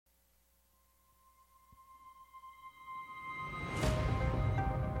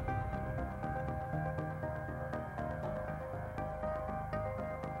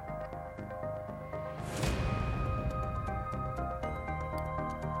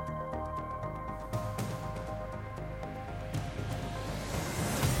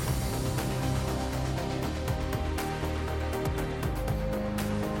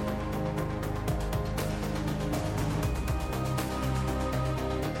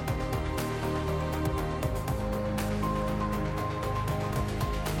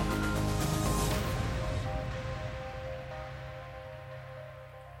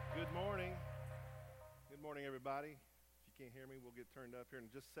everybody. If you can't hear me, we'll get turned up here in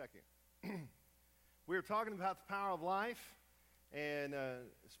just a second. We were talking about the power of life and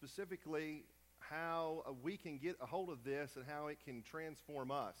specifically how we can get a hold of this and how it can transform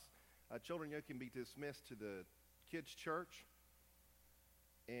us. Children, you can be dismissed to the kids' church.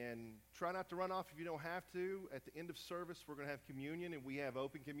 And try not to run off if you don't have to. At the end of service, we're going to have communion, and we have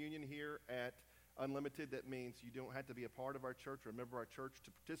open communion here at Unlimited. That means you don't have to be a part of our church or a member of our church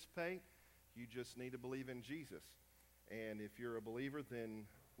to participate. You just need to believe in Jesus. And if you're a believer, then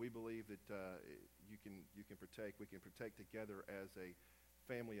we believe that you can partake. We can partake together as a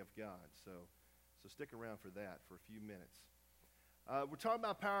family of God. So stick around for that for a few minutes. We're talking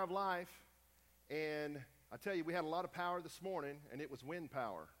about power of life, and I tell you, we had a lot of power this morning, and it was wind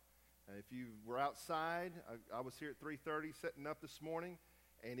power. If you were outside, I was here at 3:30 setting up this morning,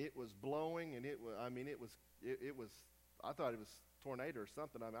 and it was blowing, and I thought it was tornado or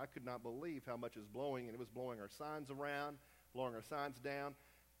something. I could not believe how much it was blowing, and it was blowing our signs around, blowing our signs down.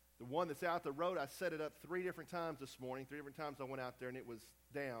 The one that's out the road, I set it up 3 different times this morning. 3 different times I went out there, and it was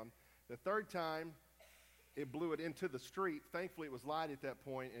down. The third time, it blew it into the street. Thankfully, it was light at that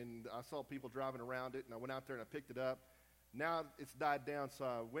point, and I saw people driving around it, and I went out there and I picked it up. Now it's died down, so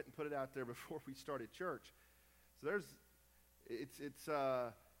I went and put it out there before we started church. So it's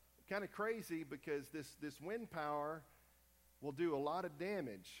kind of crazy because this wind power will do a lot of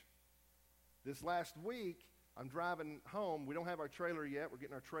damage. This last week, I'm driving home. We don't have our trailer yet. We're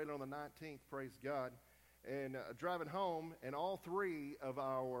getting our trailer on the 19th, praise God. And driving home, and all 3 of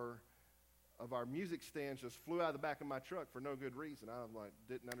our music stands just flew out of the back of my truck for no good reason. I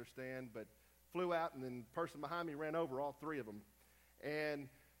didn't understand, but flew out, and then the person behind me ran over all 3 of them. And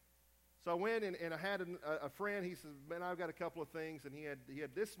so I went, and I had a friend. He said, man, I've got a couple of things. And he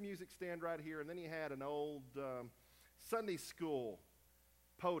had this music stand right here, and then he had an old Sunday school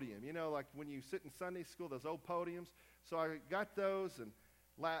podium. You know, like when you sit in Sunday school, those old podiums. So I got those, and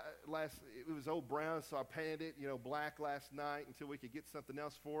it was old brown, so I painted it, black last night until we could get something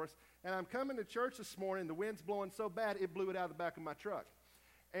else for us. And I'm coming to church this morning. The wind's blowing so bad, it blew it out of the back of my truck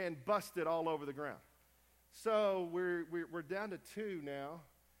and busted all over the ground. So we're down to 2 now,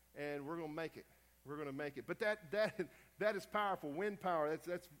 and we're going to make it. We're going to make it. But that is powerful. Wind power,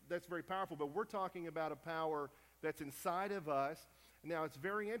 that's very powerful. But we're talking about a power that's inside of us. Now, it's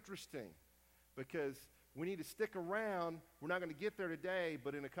very interesting because we need to stick around. We're not going to get there today,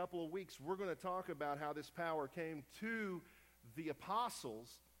 but in a couple of weeks, we're going to talk about how this power came to the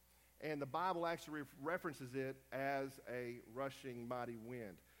apostles, and the Bible actually references it as a rushing mighty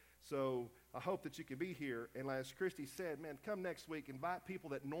wind. So I hope that you can be here. And as Christy said, man, come next week. Invite people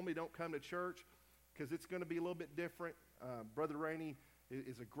that normally don't come to church because it's going to be a little bit different. Brother Rainey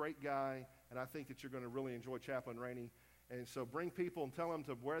is a great guy, and I think that you're going to really enjoy Chaplain Rainey. And so bring people and tell them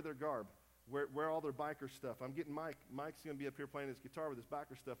to wear their garb. Wear all their biker stuff. I'm getting Mike. Mike's going to be up here playing his guitar with his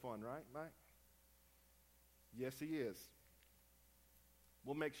biker stuff on, right, Mike? Yes, he is.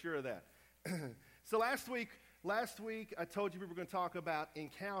 We'll make sure of that. So last week I told you we were going to talk about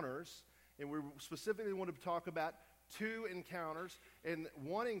encounters, and we specifically wanted to talk about 2 encounters, and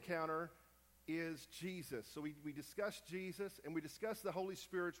one encounter is Jesus. So we discussed Jesus, and we discussed the Holy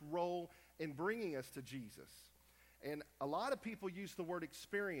Spirit's role in bringing us to Jesus. And a lot of people use the word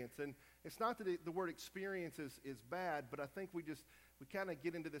experience, and it's not that the word experience is bad, but I think we kind of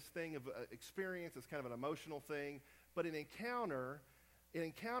get into this thing of experience as kind of an emotional thing. But an encounter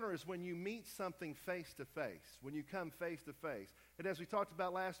is when you meet something face to face, when you come face to face. And as we talked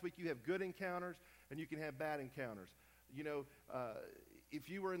about last week, you have good encounters and you can have bad encounters. If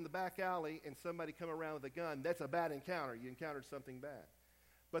you were in the back alley and somebody come around with a gun, that's a bad encounter. You encountered something bad.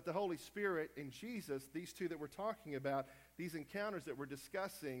 But the Holy Spirit and Jesus, these 2 that we're talking about, these encounters that we're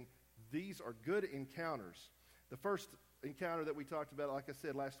discussing, these are good encounters. The first encounter that we talked about, like I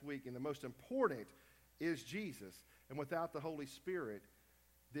said last week, and the most important is Jesus. And without the Holy Spirit,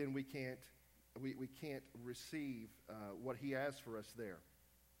 then we can't receive what he has for us there.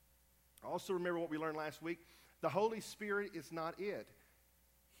 Also remember what we learned last week. The Holy Spirit is not it.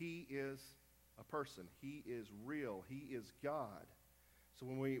 He is a person. He is real. He is God. So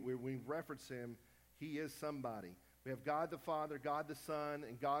when we reference him, he is somebody. We have God the Father, God the Son,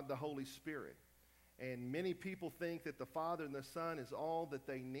 and God the Holy Spirit. And many people think that the Father and the Son is all that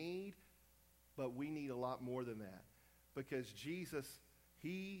they need, but we need a lot more than that. Because Jesus,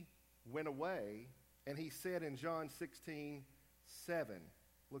 he went away, and he said in John 16:7,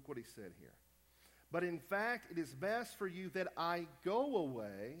 look what he said here. But in fact, it is best for you that I go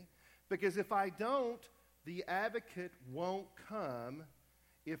away, because if I don't, the advocate won't come.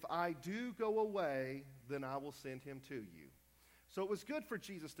 If I do go away, then I will send him to you. So it was good for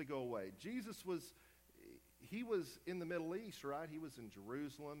Jesus to go away. Jesus he was in the Middle East, right? He was in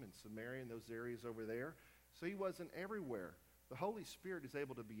Jerusalem and Samaria and those areas over there. So he wasn't everywhere. The Holy Spirit is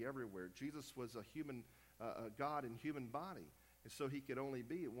able to be everywhere. Jesus was a human, a God in human body. And so he could only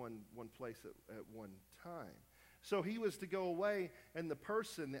be at one place at one time. So he was to go away, and the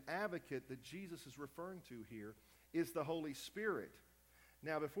person, the advocate that Jesus is referring to here is the Holy Spirit.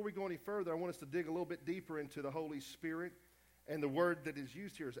 Now, before we go any further, I want us to dig a little bit deeper into the Holy Spirit. And the word that is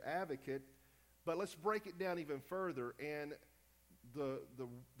used here is advocate. But let's break it down even further. And the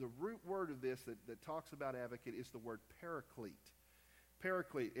root word of this that talks about advocate is the word paraclete.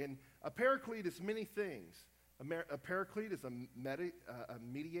 Paraclete. And a paraclete is many things. A paraclete is a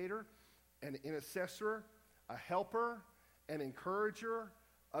mediator, an intercessor, a helper, an encourager,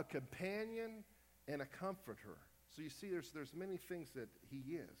 a companion, and a comforter. So you see there's many things that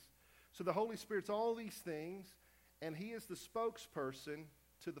he is. So the Holy Spirit's all these things, and he is the spokesperson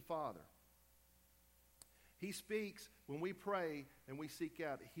to the Father. He speaks when we pray and we seek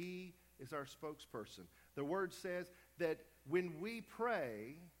out. He is our spokesperson. The word says that when we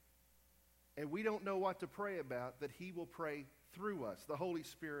pray and we don't know what to pray about, that he will pray through us. The Holy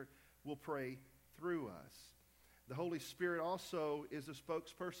Spirit will pray through us. The Holy Spirit also is a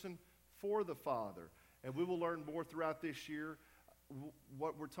spokesperson for the Father. And we will learn more throughout this year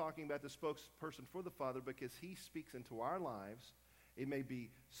what we're talking about, the spokesperson for the Father, because he speaks into our lives. It may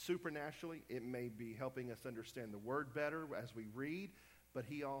be supernaturally. It may be helping us understand the Word better as we read. But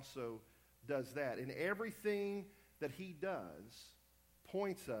he also does that. And everything that he does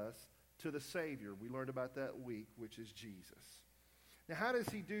points us to the Savior. We learned about that week, which is Jesus. Now, how does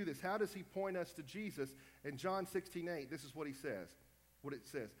he do this? How does he point us to Jesus? In John 16:8, this is what he says. What it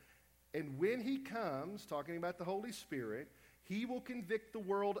says. And when he comes, talking about the Holy Spirit, he will convict the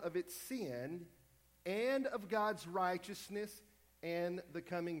world of its sin and of God's righteousness and the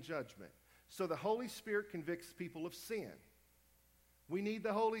coming judgment. So the Holy Spirit convicts people of sin. We need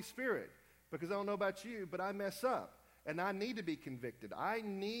the Holy Spirit because I don't know about you, but I mess up and I need to be convicted. I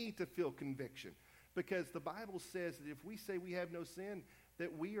need to feel conviction because the Bible says that if we say we have no sin,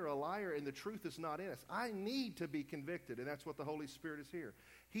 that we are a liar and the truth is not in us. I need to be convicted, and that's what the Holy Spirit is here.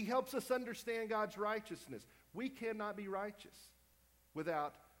 He helps us understand God's righteousness. We cannot be righteous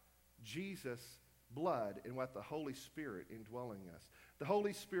without Jesus' blood and what the Holy Spirit indwelling us. The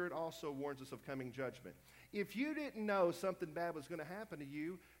Holy Spirit also warns us of coming judgment. If you didn't know something bad was going to happen to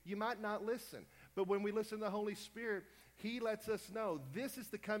you, you might not listen. But when we listen to the Holy Spirit, he lets us know this is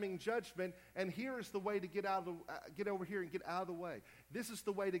the coming judgment, and here is the way to get over here and get out of the way. This is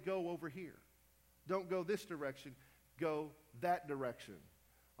the way to go over here. Don't go this direction, go that direction.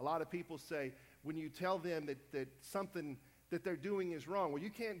 A lot of people say when you tell them that something that they're doing is wrong, well, you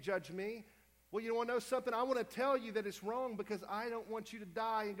can't judge me. Well, you want to know something? I want to tell you that it's wrong because I don't want you to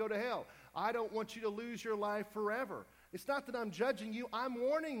die and go to hell. I don't want you to lose your life forever. It's not that I'm judging you, I'm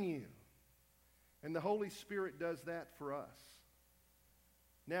warning you. And the Holy Spirit does that for us.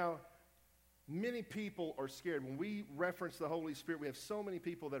 Now, many people are scared. When we reference the Holy Spirit, we have so many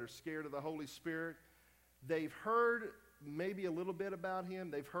people that are scared of the Holy Spirit. They've heard maybe a little bit about him.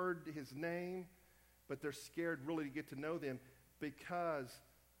 They've heard his name, but they're scared really to get to know them because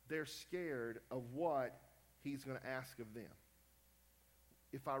they're scared of what he's going to ask of them.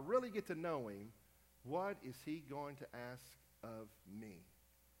 If I really get to know him, what is he going to ask of me?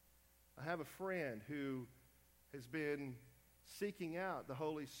 I have a friend who has been seeking out the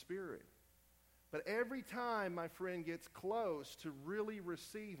Holy Spirit. But every time my friend gets close to really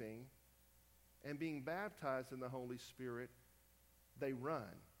receiving and being baptized in the Holy Spirit, they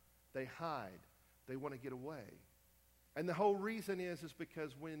run, they hide, they want to get away. And the whole reason is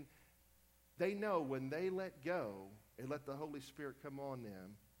because when they know when they let go and let the Holy Spirit come on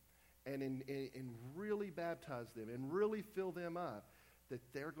them and really baptize them and really fill them up, that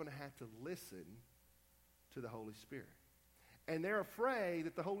they're going to have to listen to the Holy Spirit. And they're afraid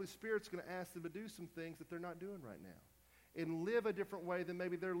that the Holy Spirit's going to ask them to do some things that they're not doing right now and live a different way than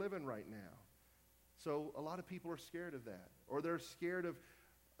maybe they're living right now. So a lot of people are scared of that, or they're scared of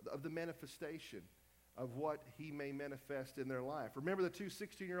the manifestation of what he may manifest in their life. Remember the two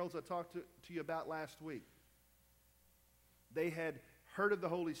 16-year-olds I talked to you about last week? They had heard of the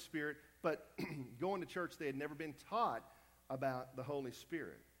Holy Spirit, but going to church, they had never been taught about the Holy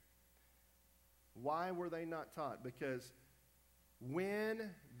Spirit. Why were they not taught? Because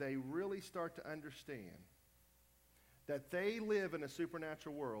when they really start to understand that they live in a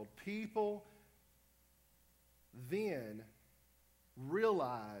supernatural world, people then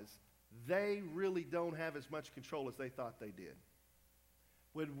realize they really don't have as much control as they thought they did.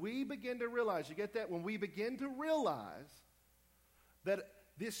 When we begin to realize, you get that? When we begin to realize that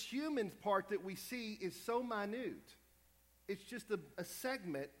this human part that we see is so minute. It's just a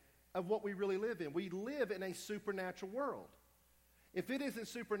segment of what we really live in. We live in a supernatural world. If it isn't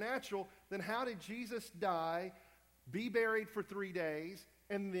supernatural, then how did Jesus die, be buried for 3 days,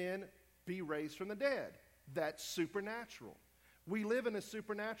 and then be raised from the dead? That's supernatural. We live in a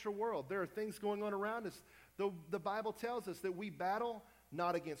supernatural world. There are things going on around us. The Bible tells us that we battle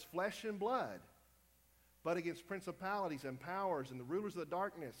not against flesh and blood, but against principalities and powers and the rulers of the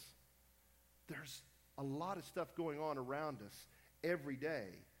darkness. There's a lot of stuff going on around us every day.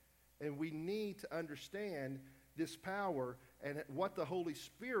 And we need to understand this power and what the Holy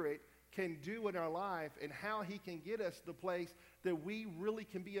Spirit can do in our life and how he can get us to the place that we really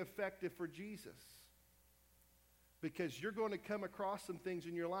can be effective for Jesus. Because you're going to come across some things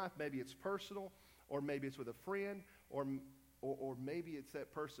in your life. Maybe it's personal, or maybe it's with a friend, or maybe it's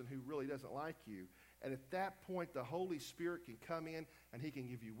that person who really doesn't like you. And at that point, the Holy Spirit can come in and he can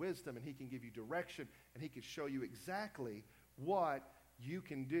give you wisdom and he can give you direction and he can show you exactly what you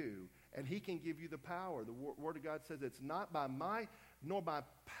can do. And he can give you the power. The Word of God says it's not by my, nor by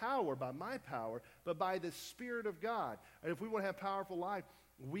my power, but by the Spirit of God. And if we want to have a powerful life,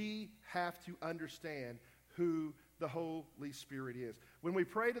 we have to understand who the Holy Spirit is. When we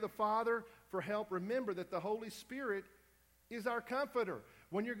pray to the Father for help, remember that the Holy Spirit is our comforter.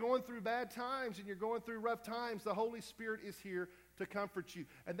 When you're going through bad times and you're going through rough times, the Holy Spirit is here to comfort you.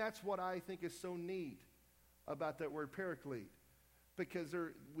 And that's what I think is so neat about that word paraclete. Because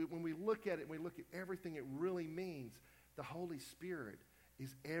when we look at it and we look at everything it really means, the Holy Spirit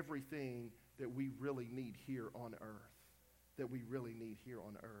is everything that we really need here on earth. That we really need here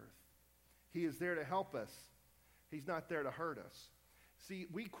on earth. He is there to help us. He's not there to hurt us. See,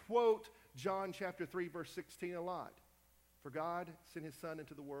 we quote John chapter 3, verse 16 a lot. For God sent his Son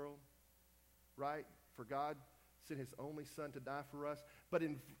into the world, right? For God sent his only Son to die for us. But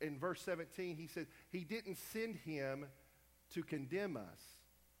in verse 17, he says, he didn't send him to condemn us,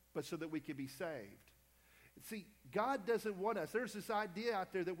 but so that we could be saved. See, God doesn't want us. There's this idea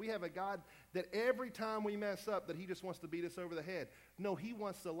out there that we have a God that every time we mess up, that he just wants to beat us over the head. No, he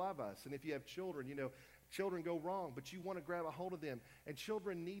wants to love us. And if you have children, you know, children go wrong, but you want to grab a hold of them. And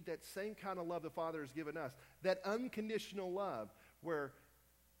children need that same kind of love the Father has given us, that unconditional love where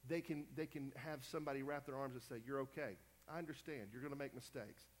they can have somebody wrap their arms and say, you're okay. I understand. You're going to make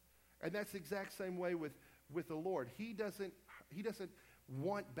mistakes. And that's the exact same way with the Lord. He doesn't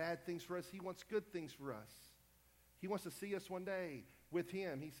want bad things for us. He wants good things for us. He wants to see us one day with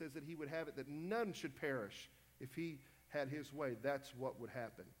him. He says that he would have it that none should perish. If he had his way, that's what would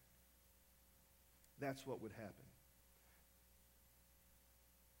happen. That's what would happen.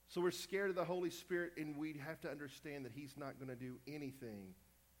 So we're scared of the Holy Spirit, and we have to understand that he's not going to do anything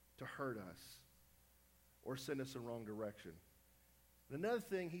to hurt us or send us in the wrong direction. And another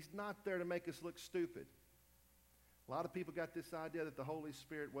thing, he's not there to make us look stupid. A lot of people got this idea that the Holy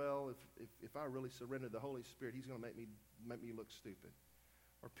Spirit, well, if I really surrender to the Holy Spirit, he's going to make me look stupid.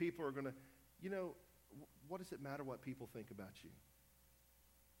 Or people are going to, you know, what does it matter what people think about you?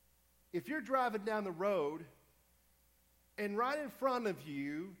 If you're driving down the road and right in front of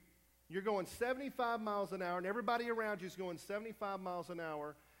you, you're going 75 miles an hour and everybody around you is going 75 miles an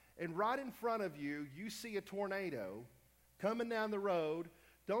hour, and right in front of you, you see a tornado coming down the road,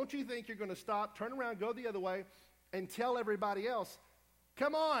 don't you think you're going to stop, turn around, go the other way, and tell everybody else,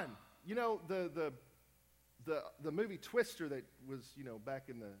 come on? You know, the movie Twister that was, you know, back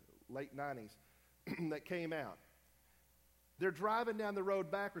in the late 90s that came out. They're driving down the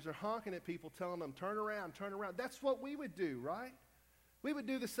road backwards. They're honking at people, telling them, turn around, turn around. That's what we would do, right? We would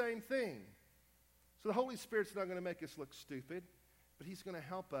do the same thing. So the Holy Spirit's not going to make us look stupid, but he's going to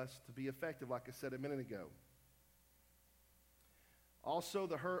help us to be effective, like I said a minute ago. Also,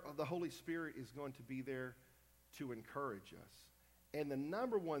 the Holy Spirit is going to be there to encourage us. And the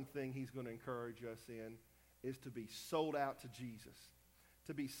number one thing he's going to encourage us in is to be sold out to Jesus.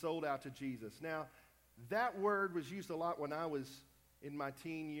 To be sold out to Jesus. Now, that word was used a lot when I was in my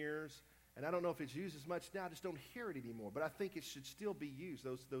teen years, and I don't know if it's used as much now. I just don't hear it anymore, but I think it should still be used,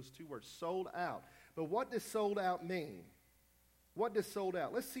 those two words, sold out. But what does sold out mean? What does sold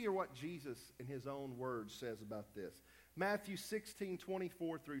out? Let's see what Jesus in his own words says about this. Matthew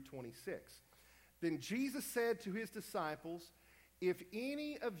 16:24 through 26. Then Jesus said to his disciples, if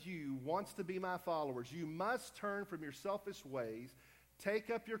any of you wants to be my followers, you must turn from your selfish ways,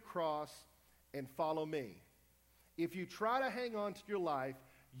 take up your cross, and follow me. If you try to hang on to your life,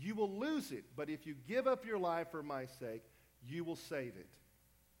 you will lose it. But if you give up your life for my sake, you will save it.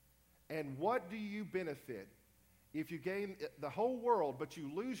 And what do you benefit if you gain the whole world, but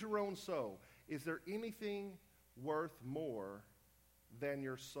you lose your own soul? Is there anything worth more than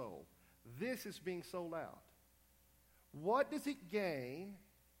your soul. This is being sold out. What does it gain?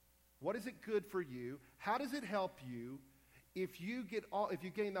 What is it good for you? How does it help you if you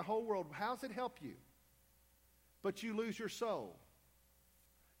gain the whole world? How does it help you? But you lose your soul.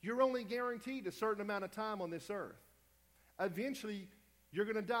 You're only guaranteed a certain amount of time on this earth. Eventually, you're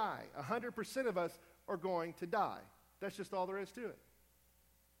going to die. 100% of us are going to die. That's just all there is to it.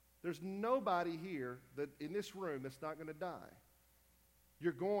 There's nobody here that in this room that's not going to die.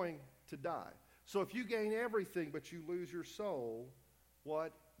 You're going to die. So if you gain everything but you lose your soul,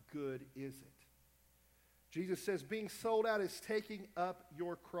 what good is it? Jesus says being sold out is taking up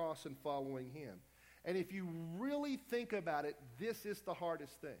your cross and following him. And if you really think about it, this is the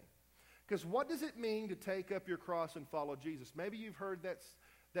hardest thing. Because what does it mean to take up your cross and follow Jesus? Maybe you've heard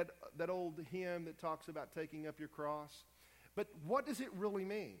that old hymn that talks about taking up your cross. But what does it really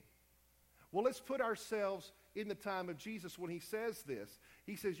mean? Well, let's put ourselves in the time of Jesus when he says this.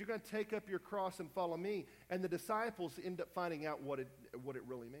 He says, you're going to take up your cross and follow me. And the disciples end up finding out what it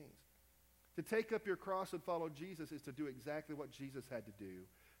really means. To take up your cross and follow Jesus is to do exactly what Jesus had to do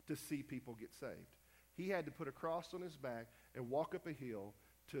to see people get saved. He had to put a cross on his back and walk up a hill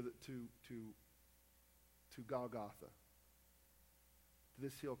to Golgotha, to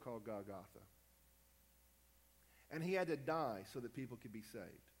this hill called Golgotha. And he had to die so that people could be saved.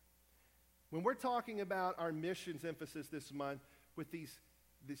 When we're talking about our missions emphasis this month with these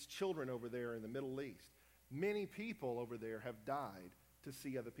children over there in the Middle East, many people over there have died to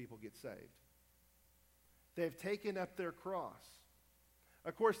see other people get saved. They've taken up their cross.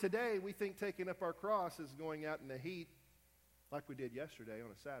 Of course, today we think taking up our cross is going out in the heat, like we did yesterday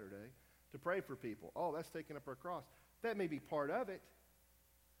on a Saturday, to pray for people. Oh, that's taking up our cross. That may be part of it.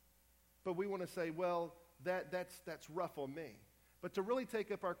 But we want to say, well, that's rough on me. But to really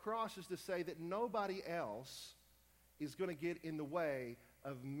take up our cross is to say that nobody else is going to get in the way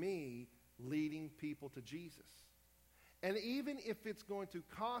of me leading people to Jesus. And even if it's going to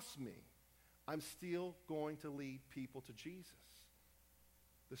cost me, I'm still going to lead people to Jesus.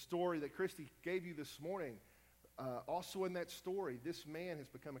 The story that Christy gave you this morning, also in that story, this man has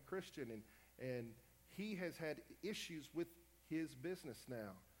become a Christian, and he has had issues with his business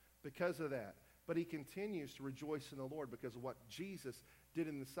now because of that. But he continues to rejoice in the Lord because of what Jesus did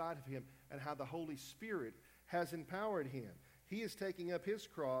inside of him and how the Holy Spirit has empowered him. He is taking up his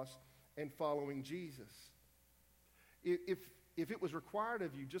cross and following Jesus. If it was required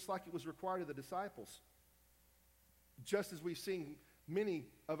of you, just like it was required of the disciples, just as we've seen many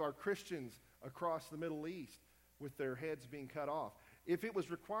of our Christians across the Middle East with their heads being cut off, if it was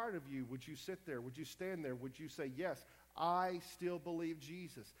required of you, would you sit there? Would you stand there? Would you say, yes, I still believe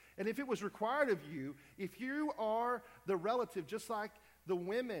Jesus? And if it was required of you, if you are the relative, just like the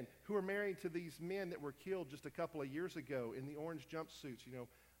women who were married to these men that were killed just a couple of years ago in the orange jumpsuits,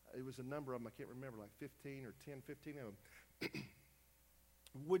 it was a number of them, I can't remember, like 15 or 10, 15 of them.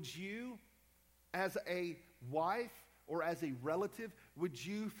 Would you, as a wife or as a relative, would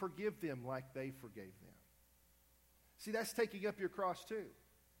you forgive them like they forgave them? See, that's taking up your cross too.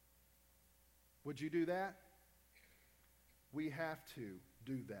 Would you do that? We have to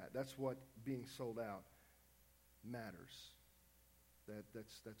do that. That's what being sold out matters.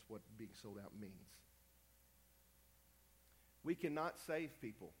 That's what being sold out means. We cannot save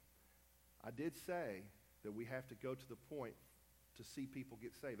people. I did say that we have to go to the point to see people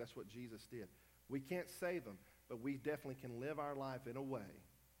get saved. That's what Jesus did. We can't save them, but we definitely can live our life in a way,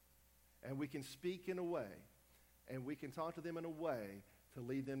 and we can speak in a way, and we can talk to them in a way to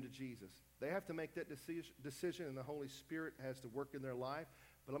lead them to Jesus. They have to make that decision, and the Holy Spirit has to work in their life.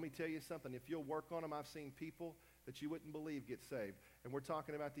 But let me tell you something. If you'll work on them, I've seen people that you wouldn't believe get saved. And we're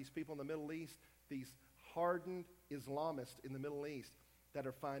talking about these people in the Middle East, these hardened Islamists in the Middle East that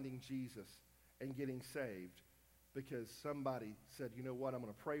are finding Jesus and getting saved because somebody said, you know what, I'm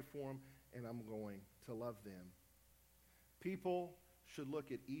going to pray for them and I'm going to love them. People should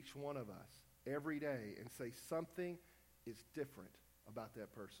look at each one of us every day and say something is different about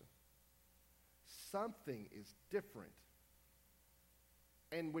that person. Something is different.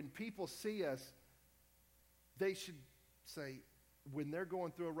 And when people see us, they should say, when they're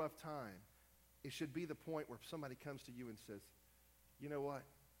going through a rough time, it should be the point where somebody comes to you and says, you know what,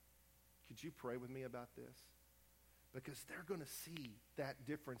 could you pray with me about this? Because they're going to see that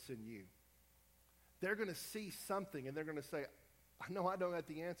difference in you. They're going to see something, and they're going to say, I know I don't have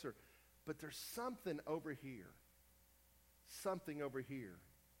the answer, but there's something over here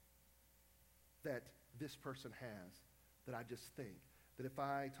that this person has that I just think that if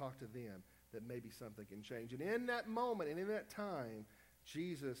I talk to them, that maybe something can change. And in that moment and in that time,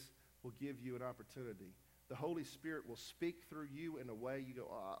 Jesus will give you an opportunity. the Holy Spirit will speak through you in a way you go,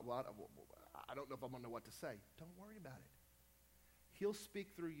 well, I don't know if I'm going to know what to say. Don't worry about it. He'll speak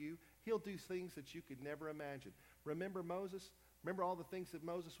through you. He'll do things that you could never imagine. Remember Moses? Remember all the things that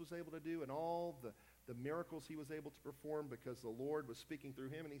Moses was able to do and all the miracles he was able to perform because the Lord was speaking through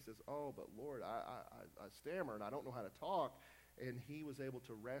him? And he says, oh, but Lord, I stammer and I don't know how to talk. And he was able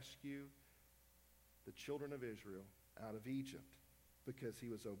to rescue the children of Israel out of Egypt because he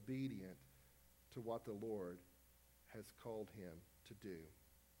was obedient to what the Lord has called him to do.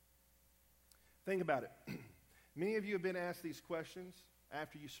 Think about it. Many of you have been asked these questions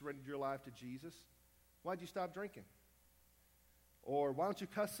after you surrendered your life to Jesus. Why'd you stop drinking? Or why don't you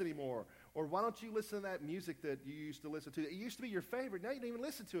cuss anymore? Or why don't you listen to that music that you used to listen to? It used to be your favorite. Now you don't even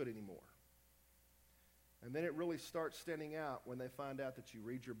listen to it anymore. And then it really starts standing out when they find out that you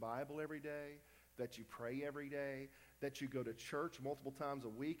read your Bible every day, that you pray every day, that you go to church multiple times a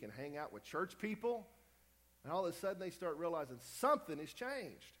week and hang out with church people. And all of a sudden they start realizing something has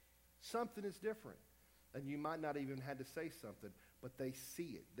changed. Something is different. And you might not even had to say something, but they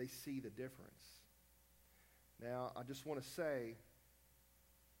see it. They see the difference. Now, I just want to say,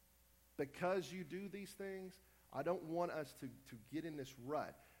 because you do these things, I don't want us to get in this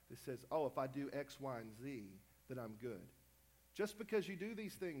rut that says, oh, if I do X, Y, and Z, then I'm good. Just because you do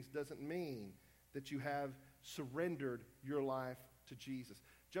these things doesn't mean that you have surrendered your life to Jesus.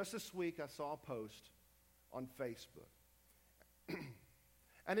 Just this week, I saw a post on Facebook.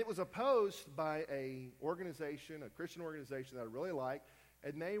 And it was a post by a Christian organization that I really like,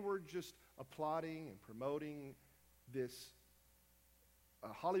 and they were just applauding and promoting this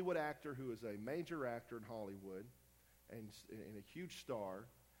Hollywood actor who is a major actor in Hollywood and a huge star,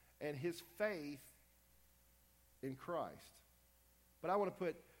 and his faith in Christ. But I want to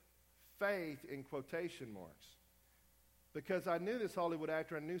put faith in quotation marks because I knew this Hollywood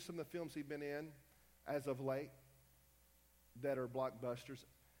actor. I knew some of the films he'd been in as of late that are blockbusters.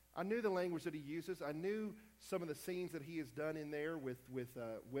 I knew the language that he uses. I knew some of the scenes that he has done in there with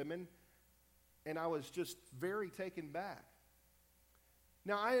women, and I was just very taken back.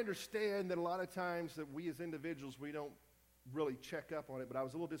 Now, I understand that a lot of times that we as individuals, we don't really check up on it, but I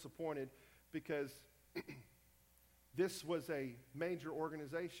was a little disappointed because this was a major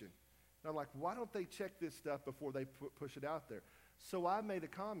organization. And I'm like, why don't they check this stuff before they push it out there? So I made a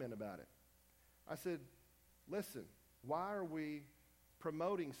comment about it. I said, listen, why are we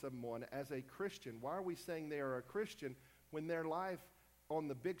promoting someone as a Christian? Why are we saying they are a Christian when their life on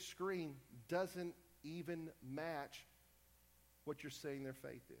the big screen doesn't even match what you're saying their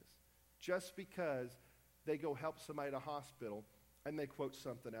faith is? Just because they go help somebody at a hospital and they quote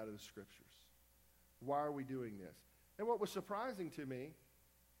something out of the scriptures. Why are we doing this? And what was surprising to me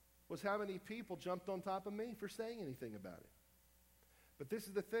was how many people jumped on top of me for saying anything about it. But this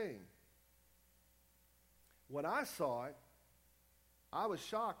is the thing. When I saw it, I was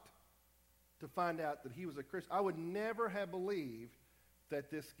shocked to find out that he was a Christian. I would never have believed that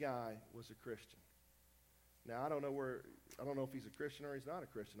this guy was a Christian. Now, I don't know if he's a Christian or he's not a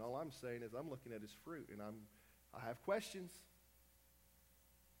Christian. All I'm saying is I'm looking at his fruit, and I have questions.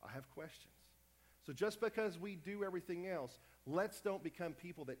 I have questions. So just because we do everything else, let's don't become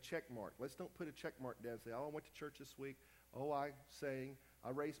people that check mark. Let's don't put a check mark down and say, oh, I went to church this week. Oh, I sang.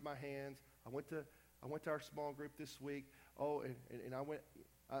 I raised my hands. I went to our small group this week. Oh, and I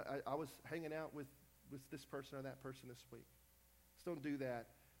was hanging out with this person or that person this week. Let's don't do that.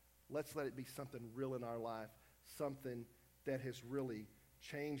 Let's let it be something real in our life, something that has really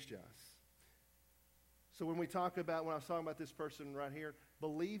changed us. So when I was talking about this person right here,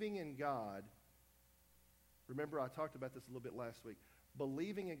 believing in God, remember I talked about this a little bit last week.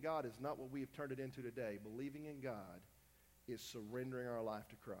 Believing in God is not what we have turned it into today. Believing in God is surrendering our life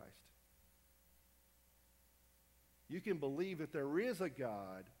to Christ. You can believe that there is a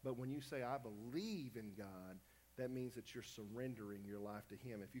God, but when you say, I believe in God, that means that you're surrendering your life to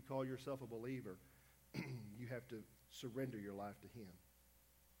Him. If you call yourself a believer, you have to surrender your life to Him.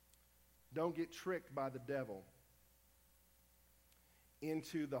 Don't get tricked by the devil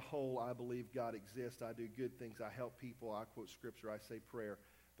into the whole, I believe God exists, I do good things, I help people, I quote scripture, I say prayer.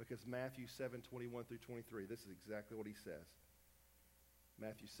 Because Matthew 7:21 through 23, this is exactly what he says.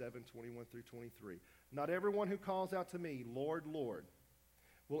 Matthew 7:21 through 23. Not everyone who calls out to me, Lord, Lord,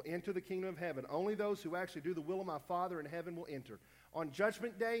 will enter the kingdom of heaven. Only those who actually do the will of my Father in heaven will enter. On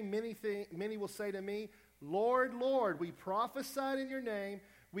judgment day, many will say to me, Lord, Lord, we prophesied in your name,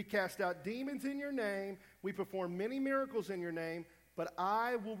 we cast out demons in your name, we performed many miracles in your name, but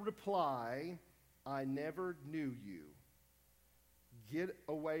I will reply, I never knew you. Get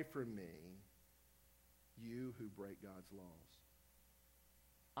away from me, you who break God's laws.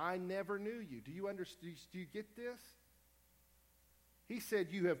 I never knew you. Do you understand? Do you get this? He said,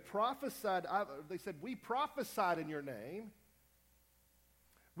 you have prophesied. They said, we prophesied in your name.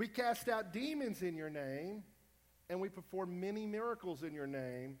 We cast out demons in your name. And we perform many miracles in your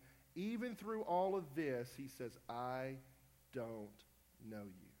name. Even through all of this, he says, I don't know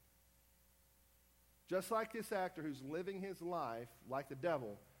you. Just like this actor who's living his life like the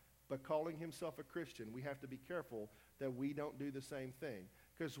devil, but calling himself a Christian, we have to be careful that we don't do the same thing.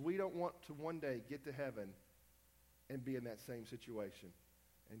 Because we don't want to one day get to heaven and be in that same situation.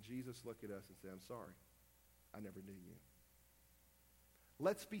 And Jesus look at us and say, I'm sorry. I never knew you.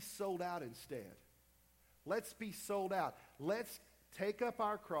 Let's be sold out instead. Let's be sold out. Let's take up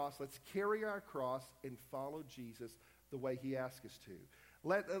our cross. Let's carry our cross and follow Jesus the way he asked us to.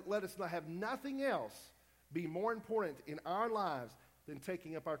 Let us not have nothing else be more important in our lives than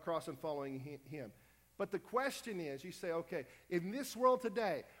taking up our cross and following him. But the question is, you say, okay, in this world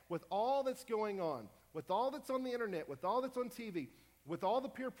today, with all that's going on, with all that's on the internet, with all that's on TV, with all the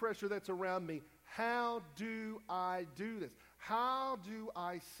peer pressure that's around me, how do I do this? How do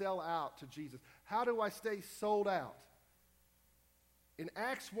I sell out to Jesus? How do I stay sold out? In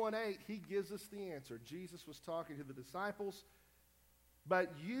Acts 1:8, he gives us the answer. Jesus was talking to the disciples,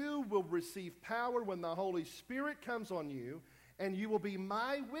 but you will receive power when the Holy Spirit comes on you, and you will be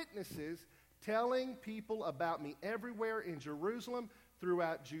my witnesses, telling people about me everywhere in Jerusalem,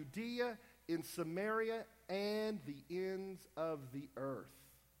 throughout Judea, in Samaria, and the ends of the earth.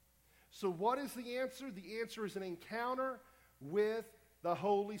 So what is the answer? The answer is an encounter with the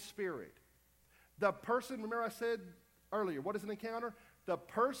Holy Spirit. The person, remember I said earlier, what is an encounter? The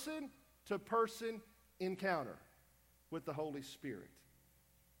person-to-person encounter with the Holy Spirit.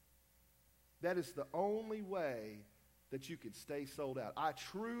 That is the only way that you can stay sold out. I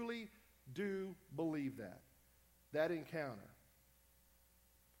truly do believe that encounter.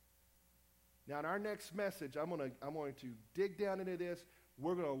 Now, in our next message, I'm going to dig down into this.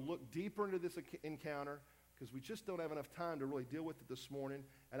 We're going to look deeper into this encounter because we just don't have enough time to really deal with it this morning.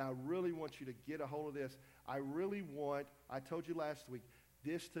 And I really want you to get a hold of this. I really want, I told you last week,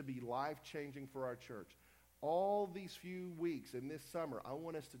 this to be life-changing for our church. All these few weeks in this summer, I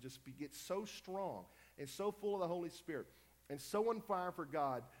want us to just get so strong and so full of the Holy Spirit and so on fire for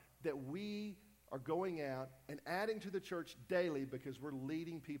God that we are going out and adding to the church daily because we're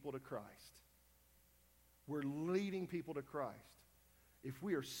leading people to Christ. We're leading people to Christ. If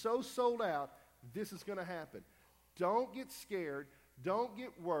we are so sold out, this is going to happen. Don't get scared. Don't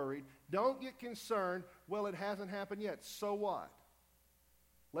get worried. Don't get concerned. Well, it hasn't happened yet. So what?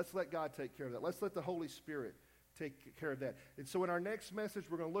 Let's let God take care of that. Let's let the Holy Spirit take care of that. And so in our next message,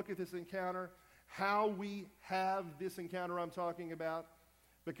 we're going to look at this encounter, how we have this encounter I'm talking about,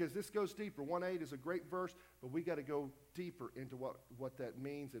 because this goes deeper. 1:8 is a great verse, but we got to go deeper into what that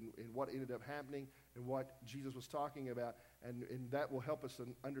means and what ended up happening and what Jesus was talking about, and that will help us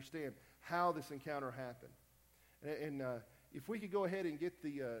understand how this encounter happened. And if we could go ahead and get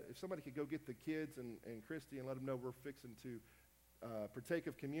if somebody could go get the kids and Christy and let them know we're fixing to partake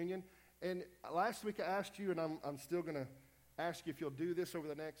of communion. And last week I asked you, and I'm still going to ask you if you'll do this over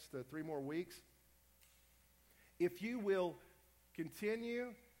the next 3 more weeks. If you will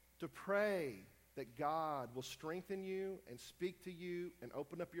continue to pray that God will strengthen you and speak to you and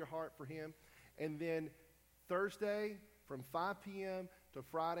open up your heart for him. And then Thursday from 5 p.m. to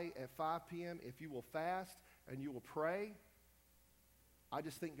Friday at 5 p.m., if you will fast and you will pray, I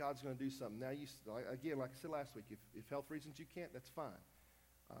just think God's going to do something. Now, again, like I said last week, if health reasons you can't, that's fine.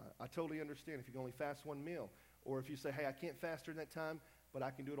 I totally understand if you can only fast one meal. Or if you say, hey, I can't fast during that time, but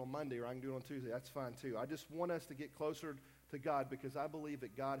I can do it on Monday or I can do it on Tuesday, that's fine too. I just want us to get closer to God because I believe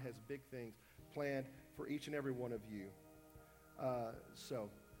that God has big things planned for each and every one of you. So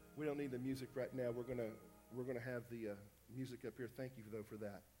we don't need the music right now. We're gonna have the music up here. Thank you, though, for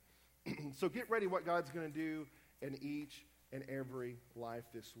that. So get ready what God's going to do in each and every life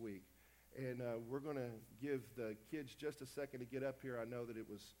this week. And we're going to give the kids just a second to get up here. I know that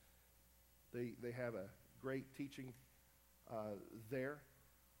they have a great teaching there.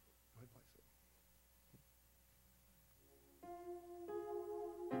 Go ahead, play some.